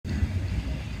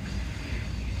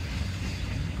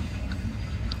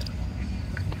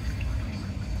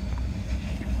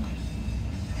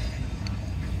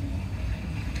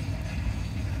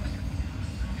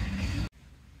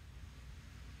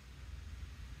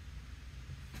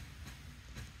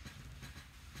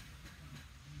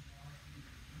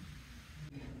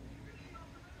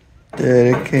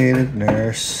Dedicated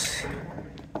nurse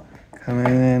coming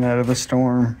in out of a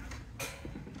storm.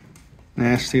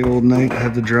 Nasty old night. I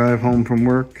had to drive home from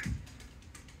work.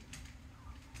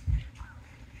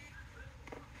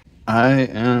 I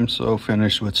am so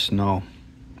finished with snow.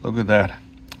 Look at that.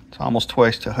 It's almost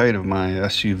twice the height of my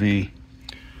SUV.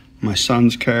 My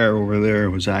son's car over there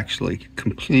was actually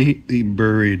completely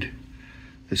buried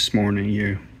this morning.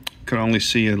 You could only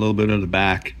see a little bit of the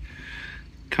back.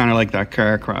 Kind of like that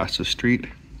car across the street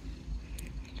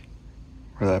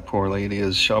where that poor lady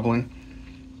is shoveling.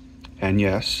 And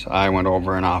yes, I went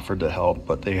over and offered to help,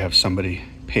 but they have somebody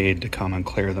paid to come and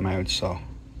clear them out. So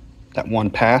that one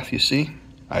path you see,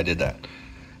 I did that.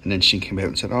 And then she came out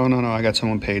and said, oh, no, I got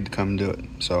someone paid to come and do it.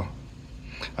 So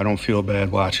I don't feel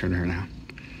bad watching her now.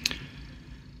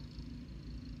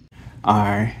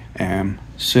 I am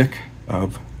sick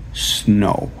of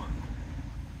snow.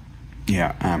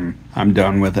 Yeah, I'm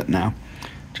done with it now.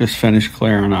 Just finished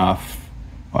clearing off,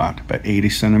 about 80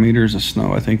 centimeters of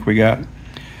snow I think we got.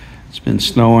 It's been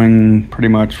snowing pretty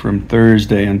much from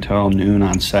Thursday until noon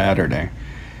on Saturday.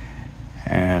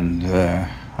 And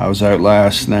I was out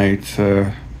last night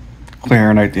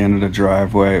clearing out the end of the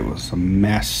driveway. It was a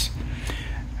mess.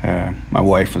 My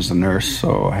wife was the nurse,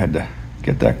 so I had to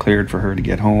get that cleared for her to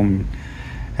get home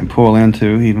and pull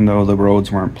into, even though the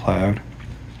roads weren't plowed.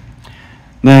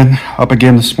 Then up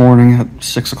again this morning at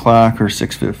 6 o'clock or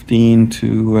 6:15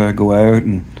 to go out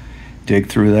and dig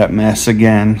through that mess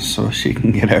again so she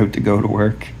can get out to go to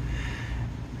work.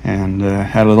 And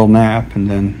had a little nap and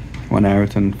then went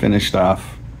out and finished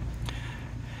off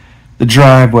the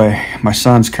driveway. My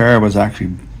son's car was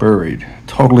actually buried,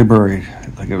 totally buried.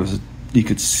 Like it was, you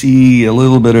could see a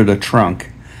little bit of the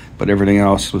trunk, but everything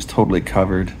else was totally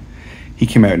covered. He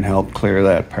came out and helped clear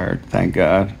that part, thank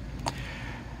God.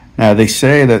 Now they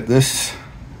say that this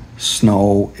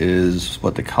snow is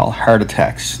what they call heart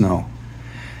attack snow.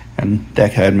 And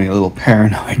that had me a little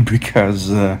paranoid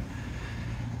because a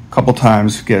couple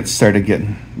times started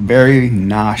getting very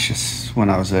nauseous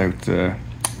when I was out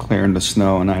clearing the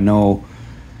snow. And I know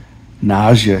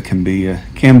nausea can be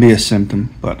a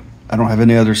symptom, but I don't have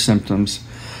any other symptoms.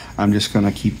 I'm just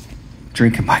gonna keep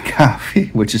drinking my coffee,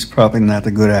 which is probably not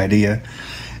a good idea,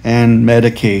 and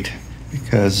medicate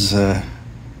because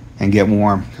and get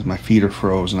warm because my feet are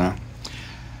froze now.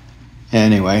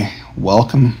 Anyway,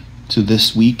 welcome to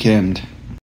this weekend.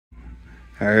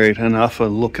 All right, enough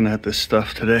of looking at this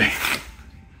stuff today.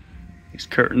 These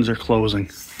curtains are closing.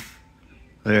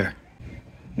 There.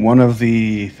 One of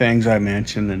the things I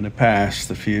mentioned in the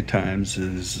past a few times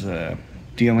is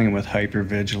dealing with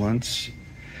hypervigilance,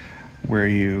 where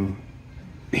you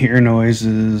hear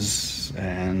noises,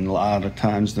 and a lot of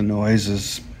times the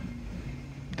noises,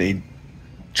 they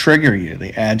trigger you,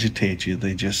 they agitate you,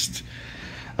 they just,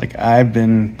 like I've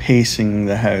been pacing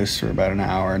the house for about an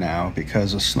hour now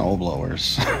because of snow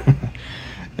blowers.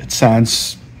 It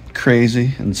sounds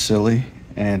crazy and silly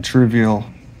and trivial,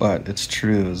 but it's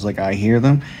true. It's like I hear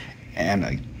them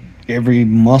and every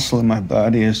muscle in my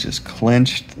body is just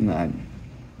clenched, and I'm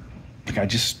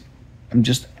just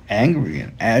angry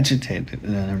and agitated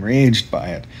and enraged by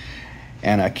it,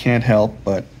 and I can't help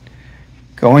but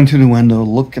going to the window,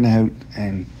 looking out,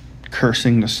 and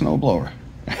cursing the snowblower.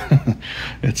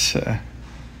 It's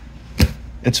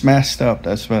messed up.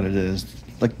 That's what it is.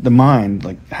 Like the mind,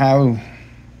 like how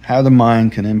the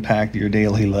mind can impact your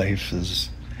daily life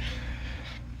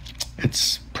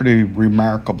it's pretty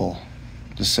remarkable,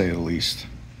 to say the least.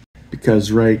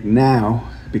 Because right now,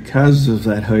 because of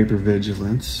that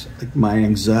hypervigilance, like my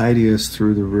anxiety is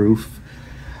through the roof.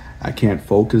 I can't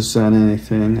focus on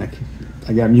anything.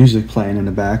 I got music playing in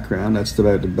the background. That's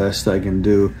about the best I can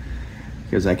do,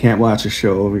 because I can't watch a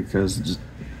show because just,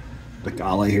 like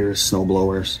all I hear is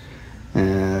snowblowers.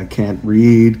 I can't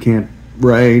read, can't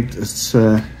write.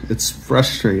 It's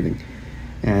frustrating,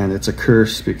 and it's a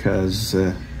curse because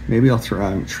maybe I'll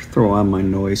throw on my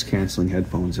noise canceling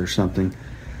headphones or something.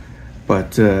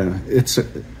 But it's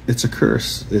a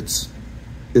curse.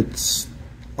 It's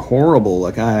horrible.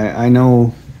 Like I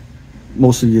know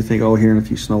most of you think, oh, hearing a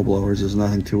few snowblowers, there's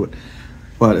nothing to it.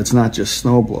 But it's not just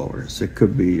snowblowers. It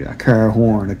could be a car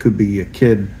horn. It could be a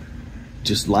kid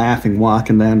just laughing,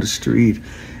 walking down the street.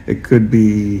 It could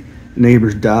be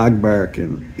neighbor's dog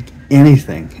barking.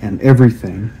 Anything and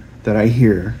everything that I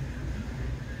hear,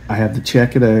 I have to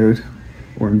check it out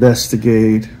or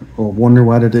investigate or wonder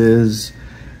what it is.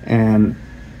 And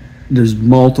there's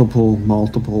multiple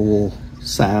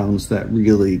sounds that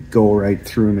really go right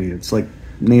through me. It's like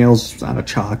nails on a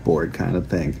chalkboard kind of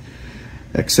thing,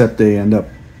 except they end up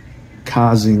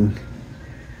causing,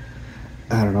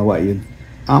 I don't know what you'd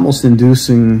almost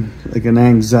inducing like an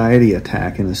anxiety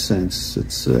attack in a sense.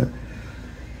 It's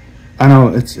I know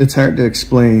it's hard to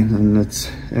explain,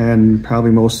 and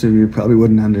probably most of you probably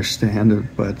wouldn't understand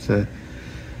it, but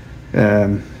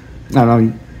I don't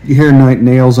know. You hear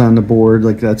nails on the board,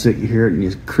 like that's it. You hear it and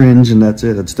you cringe, and that's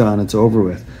it. It's done. It's over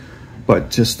with. But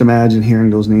just imagine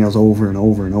hearing those nails over and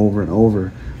over and over and over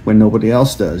when nobody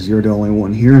else does. You're the only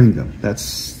one hearing them.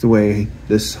 That's the way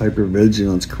this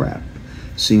hypervigilance crap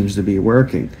seems to be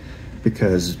working.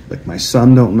 Because like my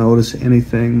son don't notice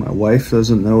anything, my wife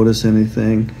doesn't notice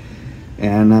anything,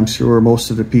 and I'm sure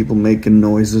most of the people making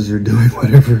noises or doing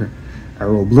whatever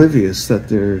are oblivious that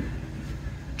they're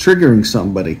triggering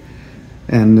somebody.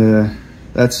 And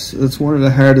that's one of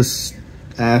the hardest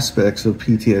aspects of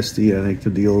PTSD, I think, to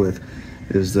deal with,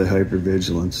 is the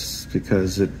hypervigilance,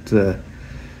 because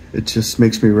it just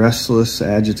makes me restless,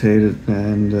 agitated,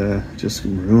 and just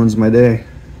ruins my day.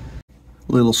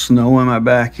 Little snow in my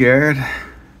backyard.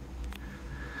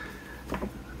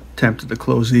 Tempted to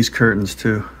close these curtains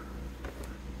too.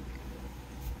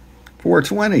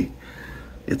 4:20.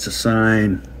 It's a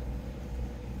sign.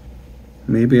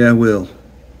 Maybe I will.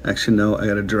 Actually, no, I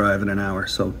gotta drive in an hour,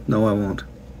 so no, I won't.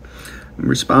 I'm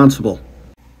responsible.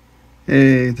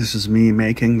 Hey, this is me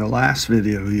making the last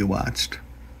video you watched.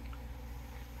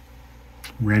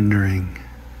 Rendering.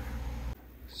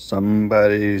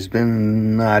 Somebody's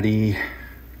been naughty.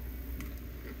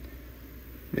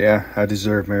 Yeah, I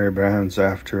deserve Mary Brown's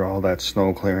after all that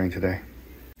snow clearing today.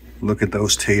 Look at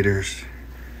those taters.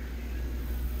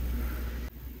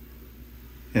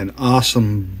 An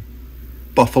awesome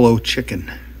buffalo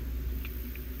chicken.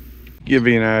 Give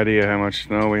you an idea how much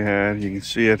snow we had. You can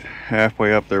see it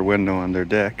halfway up their window on their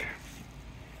deck.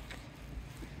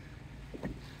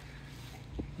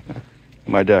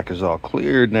 My deck is all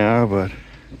cleared now, but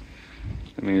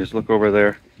I mean, just look over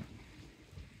there.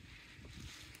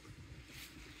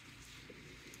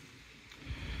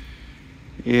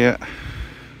 Yeah,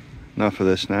 enough of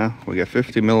this now. We got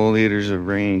 50 milliliters of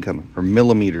rain coming, or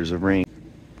millimeters of rain.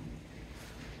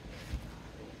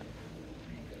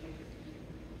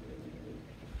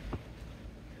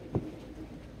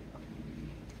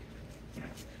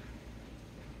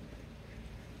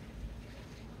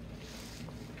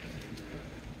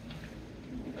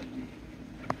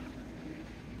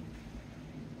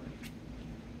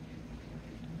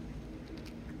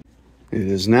 It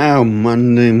is now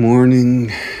Monday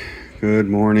morning. Good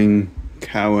morning,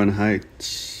 Cowan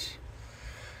Heights.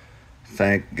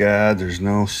 Thank God there's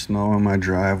no snow in my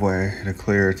driveway to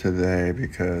clear today,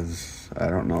 because I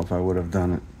don't know if I would have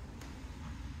done it.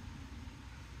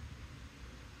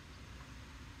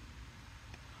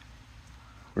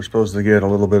 We're supposed to get a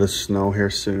little bit of snow here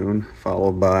soon,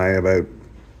 followed by about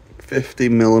 50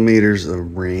 millimeters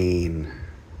of rain.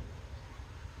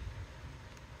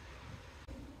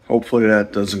 Hopefully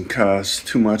that doesn't cause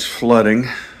too much flooding.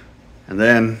 And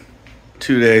then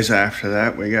 2 days after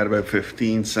that, we got about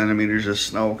 15 centimeters of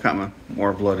snow coming.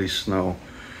 More bloody snow.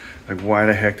 Like, why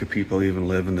the heck do people even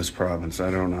live in this province?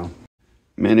 I don't know.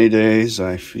 Many days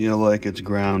I feel like it's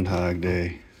Groundhog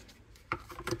Day.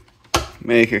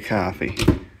 Make a coffee.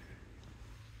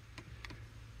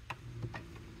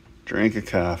 Drink a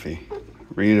coffee.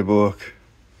 Read a book.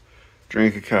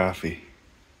 Drink a coffee.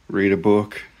 Read a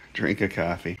book. Drink a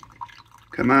coffee.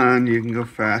 Come on, you can go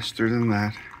faster than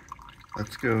that.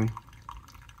 Let's go.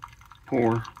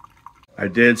 Pour. I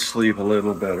did sleep a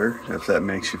little better, if that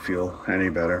makes you feel any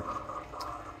better.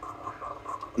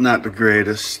 Not the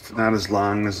greatest, not as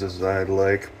long as I'd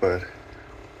like, but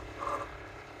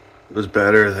it was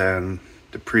better than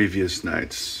the previous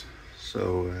nights.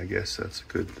 So I guess that's a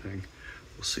good thing.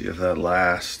 We'll see if that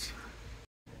lasts.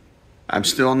 I'm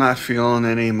still not feeling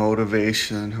any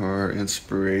motivation or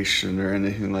inspiration or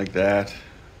anything like that.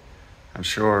 I'm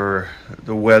sure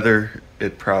the weather,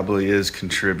 it probably is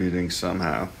contributing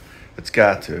somehow. It's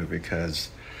got to, because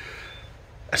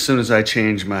as soon as I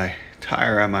changed my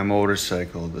tire on my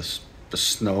motorcycle, the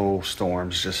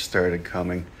snowstorms just started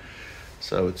coming.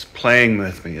 So it's playing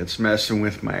with me. It's messing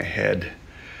with my head.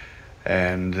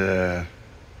 And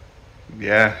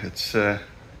yeah, it's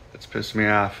pissed me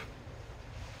off.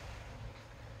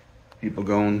 People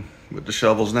going with the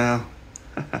shovels now.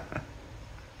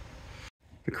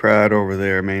 The crowd over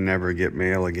there may never get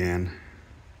mail again.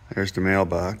 There's the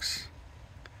mailbox.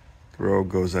 The road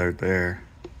goes out there.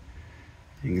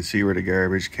 You can see where the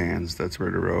garbage cans, that's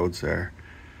where the roads are.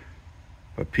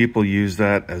 But people use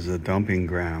that as a dumping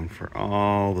ground for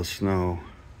all the snow,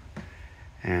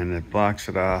 and it blocks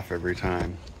it off every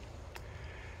time.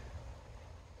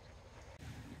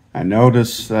 I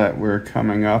noticed that we're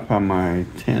coming up on my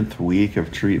 10th week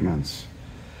of treatments,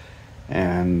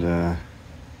 and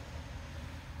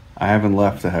I haven't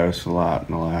left the house a lot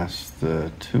in the last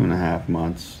 2.5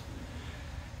 months,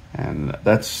 and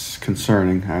that's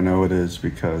concerning. I know it is,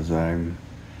 because I'm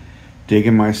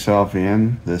digging myself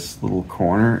in this little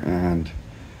corner, and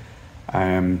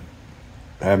I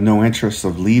have no interest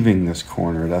of leaving this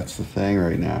corner. That's the thing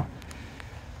right now.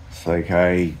 It's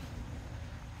like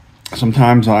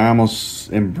sometimes I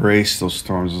almost embrace those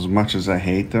storms as much as I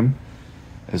hate them.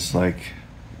 It's like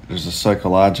there's a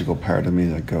psychological part of me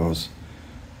that goes,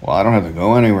 well, I don't have to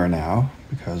go anywhere now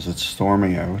because it's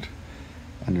storming out.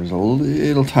 And there's a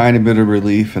little tiny bit of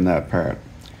relief in that part.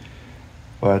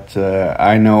 But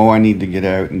I know I need to get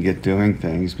out and get doing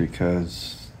things,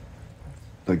 because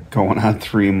like going on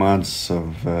 3 months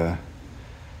of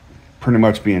pretty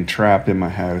much being trapped in my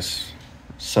house,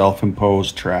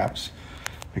 self-imposed traps,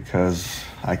 because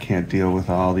I can't deal with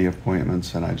all the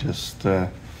appointments, and I just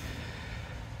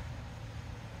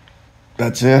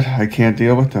that's it. I can't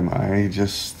deal with them. I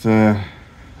just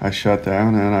I shut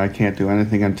down, and I can't do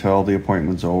anything until the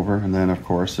appointment's over. And then of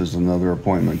course there's another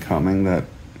appointment coming that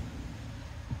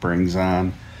brings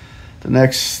on the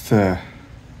next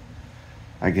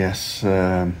I guess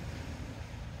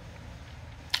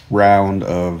round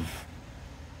of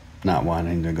not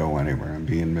wanting to go anywhere and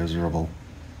being miserable.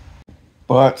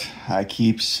 But I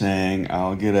keep saying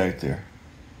I'll get out there.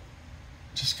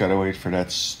 Just gotta wait for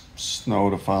that snow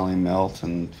to finally melt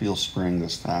and feel spring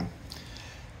this time.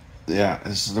 Yeah,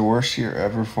 this is the worst year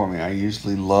ever for me. I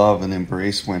usually love and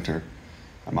embrace winter.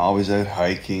 I'm always out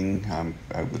hiking. I'm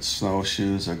out with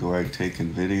snowshoes. I go out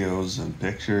taking videos and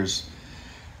pictures.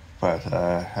 But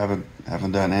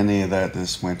haven't done any of that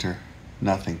this winter.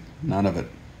 Nothing. None of it.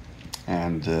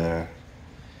 And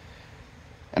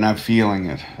I'm feeling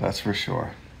it, that's for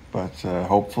sure. But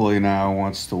hopefully now,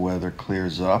 once the weather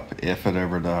clears up, if it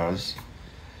ever does,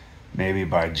 maybe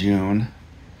by June,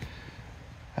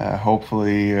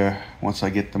 hopefully once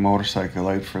I get the motorcycle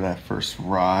out for that first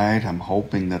ride, I'm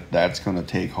hoping that that's going to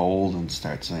take hold and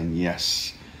start saying,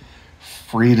 yes,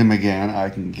 freedom again. I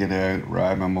can get out,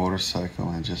 ride my motorcycle,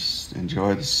 and just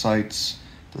enjoy the sights,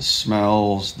 the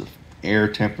smells, the air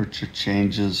temperature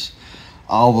changes,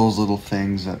 all those little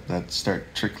things that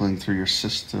start trickling through your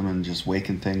system and just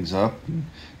waking things up, and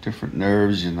different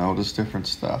nerves, you notice different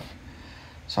stuff.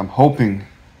 So I'm hoping,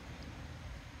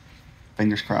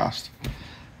 fingers crossed,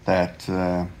 that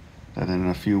in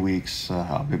a few weeks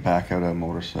I'll be back out on a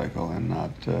motorcycle and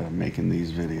not making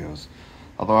these videos.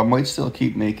 Although I might still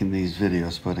keep making these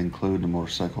videos, but include the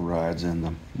motorcycle rides in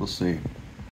them. We'll see.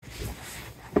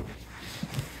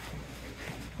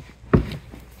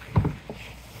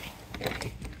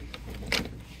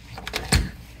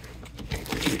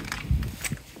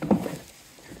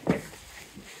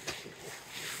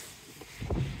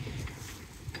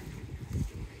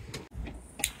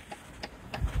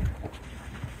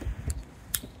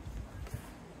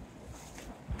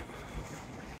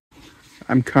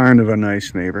 I'm kind of a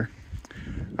nice neighbor.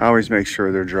 I always make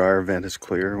sure their dryer vent is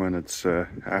clear when it's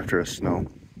after a snow.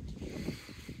 Look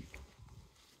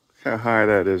how high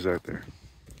that is out there.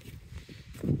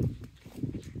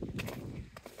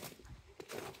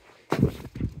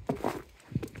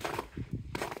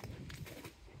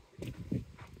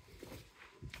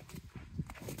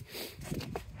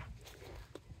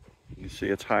 You see,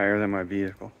 it's higher than my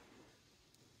vehicle.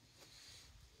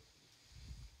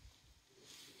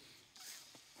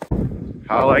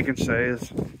 All I can say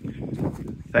is,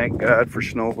 thank God for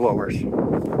snow blowers. I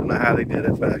don't know how they did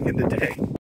it back in the day.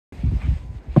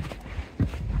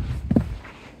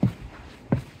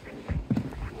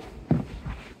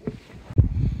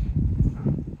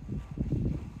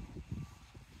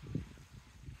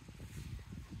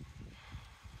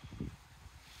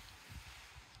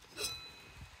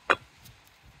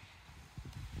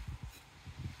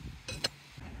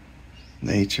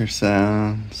 Nature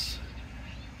sounds.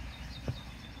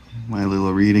 My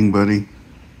little reading buddy.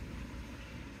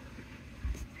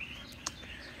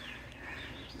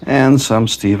 And some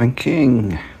Stephen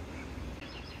King.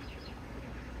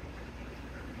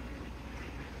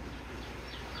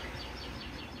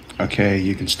 Okay,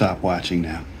 you can stop watching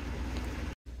now.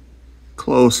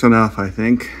 Close enough, I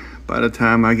think. By the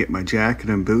time I get my jacket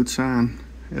and boots on,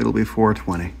 it'll be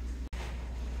 4:20.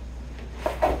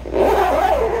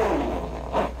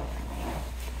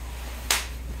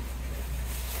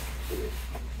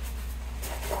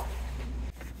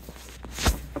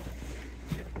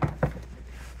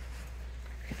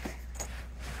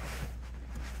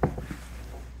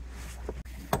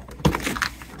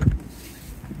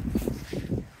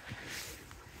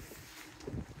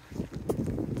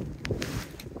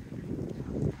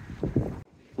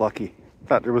 Lucky.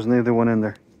 thought there was another one in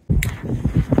there.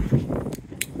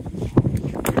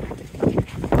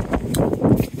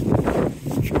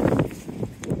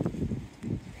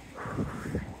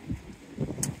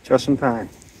 Just in time.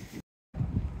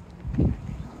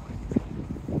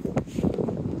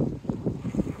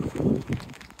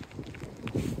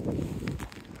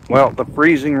 Well, the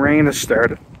freezing rain has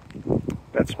started.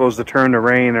 That's supposed to turn to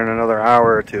rain in another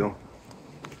hour or two.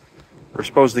 We're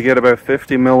supposed to get about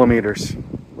 50 millimeters.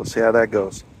 We'll see how that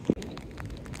goes.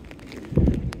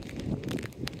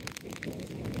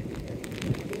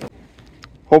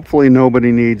 Hopefully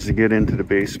nobody needs to get into the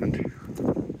basement.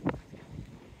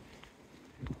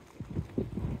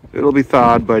 It'll be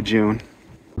thawed by June.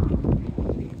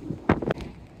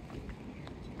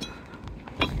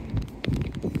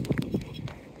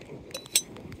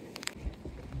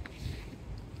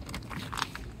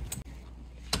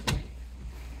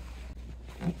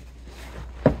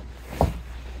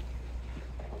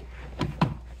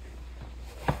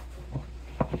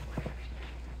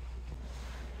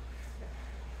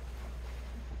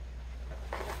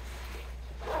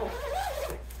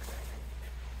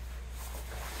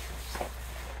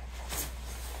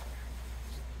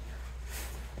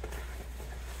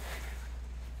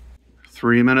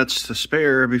 Three minutes to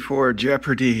spare before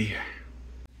Jeopardy.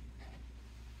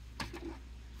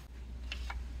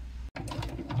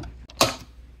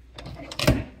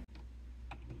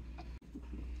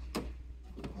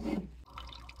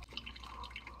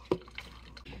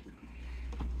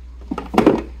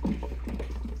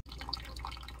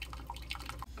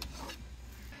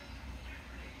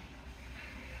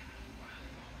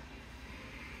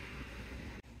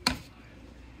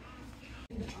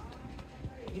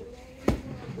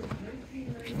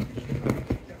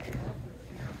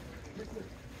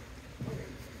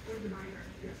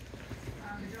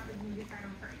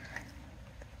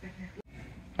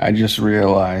 I just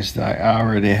realized I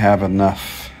already have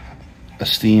enough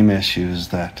esteem issues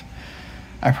that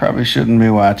I probably shouldn't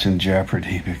be watching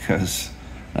Jeopardy, because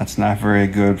that's not very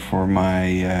good for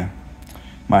my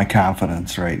my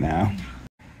confidence right now.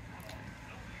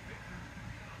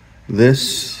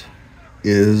 This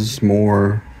is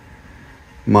more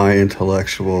my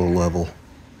intellectual level,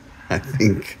 I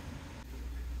think.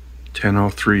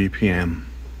 10:03 p.m.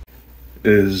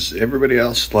 Is everybody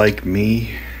else like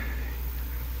me?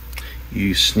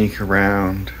 You sneak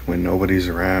around when nobody's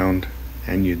around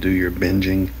and you do your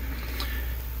binging.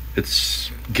 It's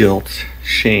guilt,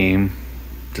 shame,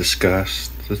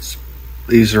 disgust.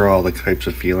 These are all the types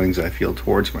of feelings I feel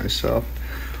towards myself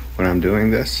when I'm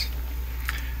doing this.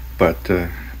 But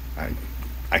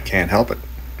I can't help it.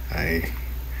 I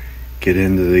get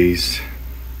into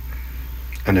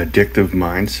an addictive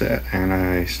mindset, and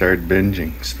I start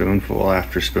binging spoonful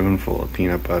after spoonful of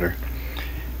peanut butter.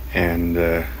 And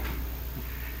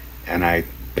I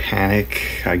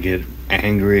panic. I get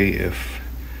angry if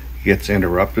it gets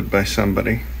interrupted by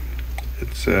somebody.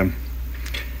 It's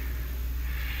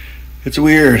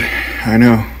weird, I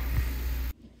know.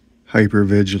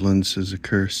 Hypervigilance is a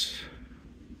curse.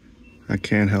 I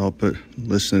can't help but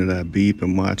listen to that beep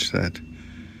and watch that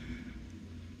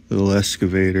little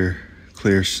excavator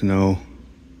clear snow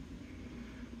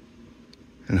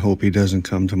and hope he doesn't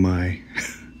come to my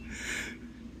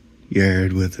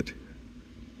yard with it.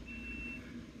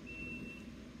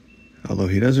 Although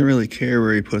he doesn't really care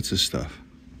where he puts his stuff.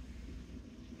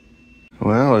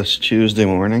 Well, it's Tuesday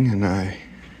morning, and I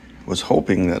was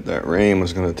hoping that rain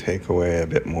was going to take away a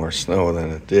bit more snow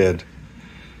than it did.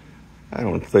 I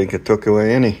don't think it took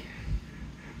away any.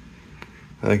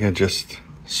 I think I just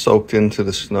soaked into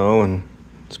the snow, and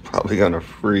it's probably going to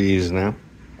freeze now.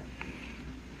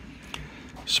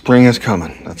 Spring is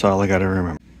coming. That's all I got to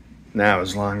remember. Now,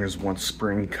 as long as once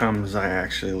spring comes, I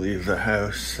actually leave the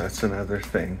house, that's another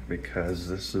thing, because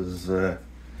this is, I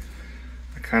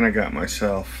kind of got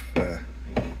myself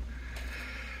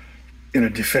in a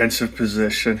defensive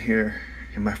position here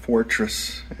in my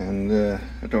fortress, and I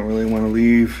don't really want to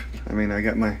leave. I mean, I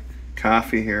got my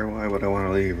coffee here. Why would I want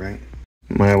to leave, right?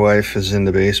 My wife is in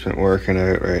the basement working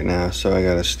out right now, so I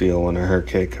got to steal one of her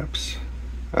K-cups.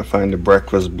 I find the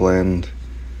breakfast blend,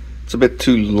 it's a bit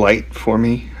too light for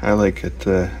me. I like it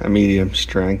a medium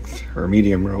strength, or a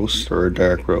medium roast, or a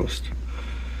dark roast.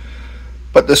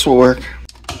 But this will work.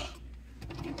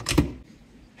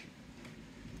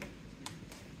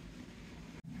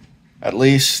 At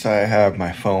least I have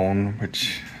my phone,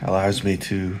 which allows me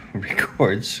to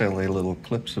record silly little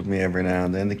clips of me every now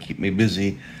and then to keep me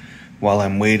busy while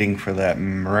I'm waiting for that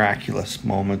miraculous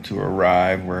moment to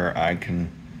arrive where I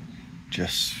can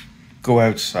just go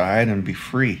outside and be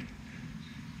free.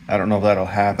 I don't know if that'll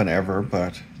happen ever,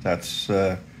 but that's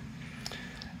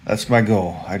That's my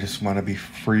goal. I just want to be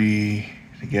free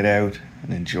to get out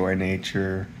and enjoy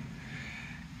nature,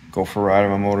 go for a ride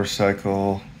on my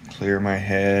motorcycle, clear my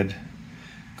head,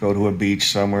 go to a beach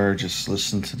somewhere, just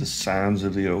listen to the sounds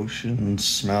of the ocean,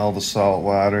 smell the salt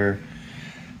water,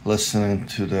 listening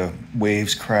to the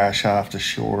waves crash off the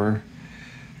shore.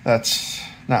 That's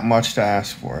not much to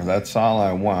ask for. That's all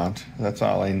I want. That's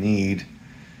all I need.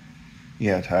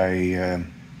 Yet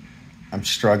I'm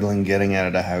struggling getting out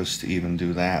of the house to even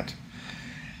do that.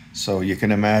 So you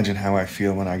can imagine how I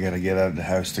feel when I gotta get out of the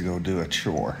house to go do a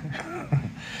chore.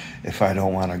 If I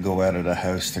don't want to go out of the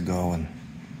house to go and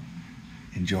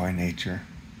enjoy nature.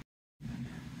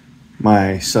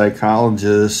 My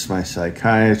psychologist, my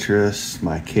psychiatrist,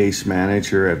 my case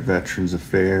manager at Veterans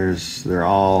Affairs, they're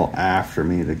all after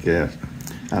me to get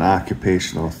an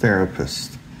occupational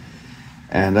therapist.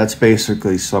 And that's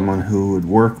basically someone who would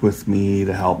work with me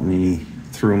to help me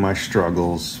through my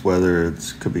struggles, whether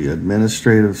it could be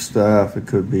administrative stuff, it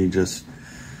could be just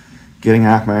getting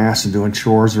off my ass and doing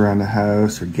chores around the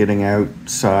house, or getting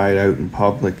outside, out in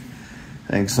public,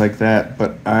 things like that.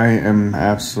 But I am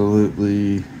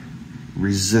absolutely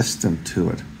resistant to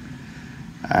it.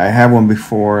 I had one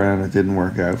before and it didn't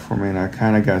work out for me, and I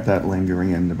kind of got that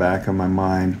lingering in the back of my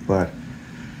mind. But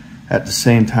at the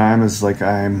same time, it's like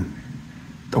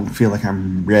don't feel like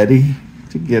I'm ready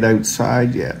to get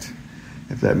outside yet,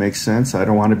 if that makes sense. I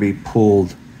don't want to be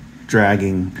pulled,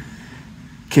 dragging,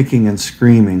 kicking and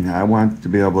screaming. I want to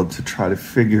be able to try to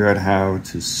figure out how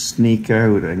to sneak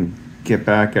out and get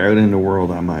back out in the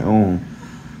world on my own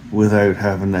without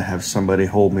having to have somebody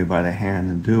hold me by the hand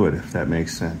and do it, if that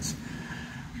makes sense.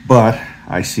 But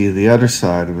I see the other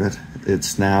side of it.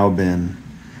 It's now been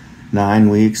 9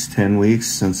 weeks, 10 weeks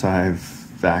since I've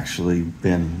actually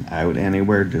been out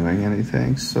anywhere doing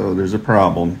anything. So there's a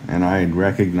problem, and I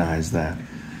recognize that.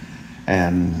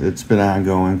 And it's been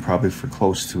ongoing probably for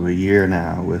close to a year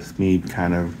now, with me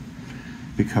kind of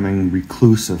becoming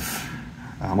reclusive,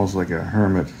 almost like a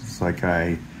hermit. It's like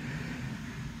I'm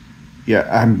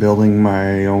building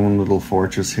my own little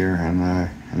fortress here, and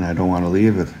I don't want to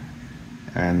leave it.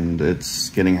 And it's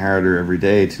getting harder every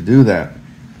day to do that.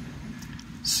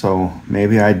 So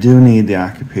maybe I do need the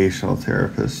occupational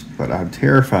therapist, but I'm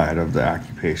terrified of the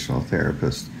occupational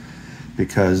therapist,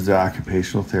 because the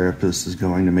occupational therapist is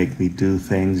going to make me do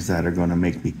things that are going to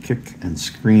make me kick and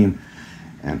scream.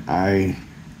 And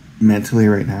mentally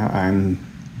right now, I'm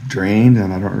drained,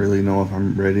 and I don't really know if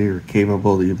I'm ready or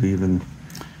capable of even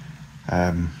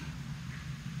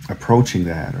approaching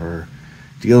that or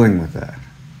dealing with that.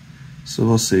 So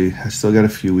we'll see. I still got a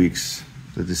few weeks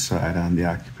to decide on the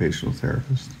occupational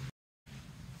therapist.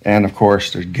 And of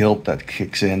course, there's guilt that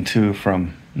kicks in too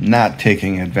from not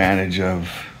taking advantage of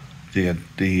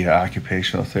the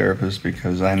occupational therapist,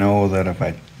 because I know that if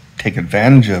I take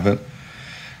advantage of it,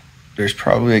 there's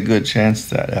probably a good chance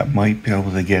that I might be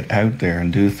able to get out there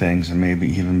and do things, and maybe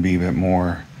even be a bit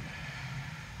more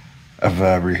of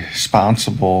a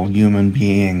responsible human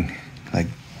being, like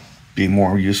being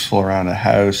more useful around the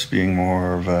house, being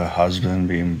more of a husband,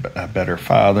 being a better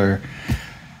father.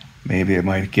 Maybe it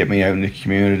might get me out in the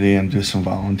community and do some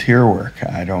volunteer work.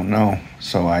 I don't know.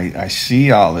 So I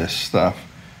see all this stuff,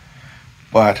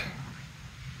 but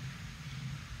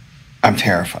I'm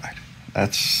terrified.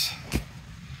 That's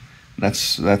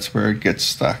where it gets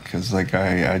stuck, because like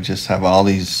I just have all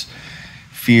these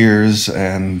fears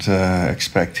and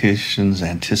expectations,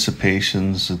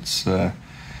 anticipations.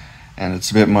 And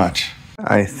it's a bit much.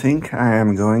 I think I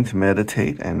am going to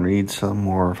meditate and read some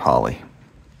more of Holly.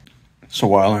 So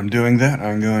while I'm doing that,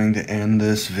 I'm going to end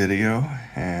this video,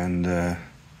 and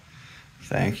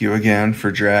thank you again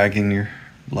for dragging your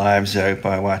lives out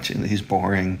by watching these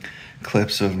boring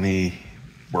clips of me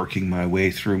working my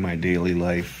way through my daily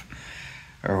life,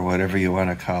 or whatever you want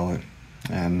to call it,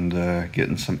 and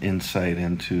getting some insight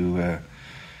into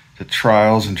the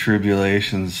trials and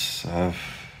tribulations of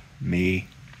me.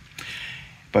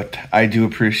 But I do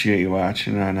appreciate you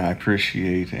watching, and I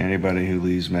appreciate anybody who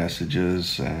leaves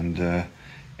messages and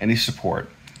any support,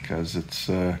 because it's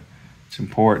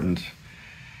important.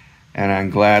 And I'm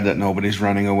glad that nobody's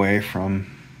running away from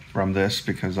this,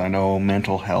 because I know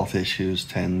mental health issues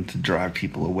tend to drive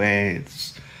people away.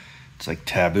 It's like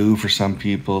taboo for some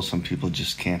people. Some people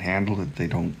just can't handle it. I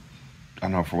don't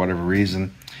know, for whatever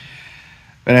reason.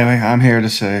 But anyway, I'm here to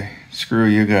say, screw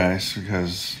you guys,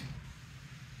 because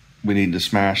we need to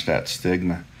smash that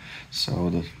stigma. So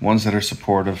the ones that are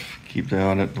supportive, keep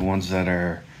doing it. The ones that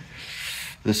are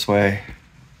this way,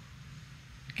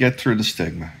 get through the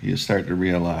stigma. You start to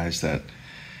realize that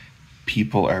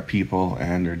people are people,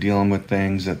 and they're dealing with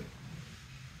things that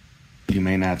you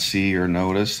may not see or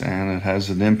notice, and it has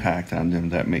an impact on them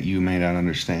that you may not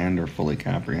understand or fully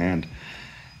comprehend.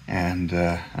 And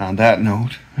on that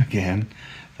note, again,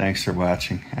 thanks for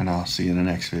watching, and I'll see you in the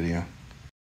next video.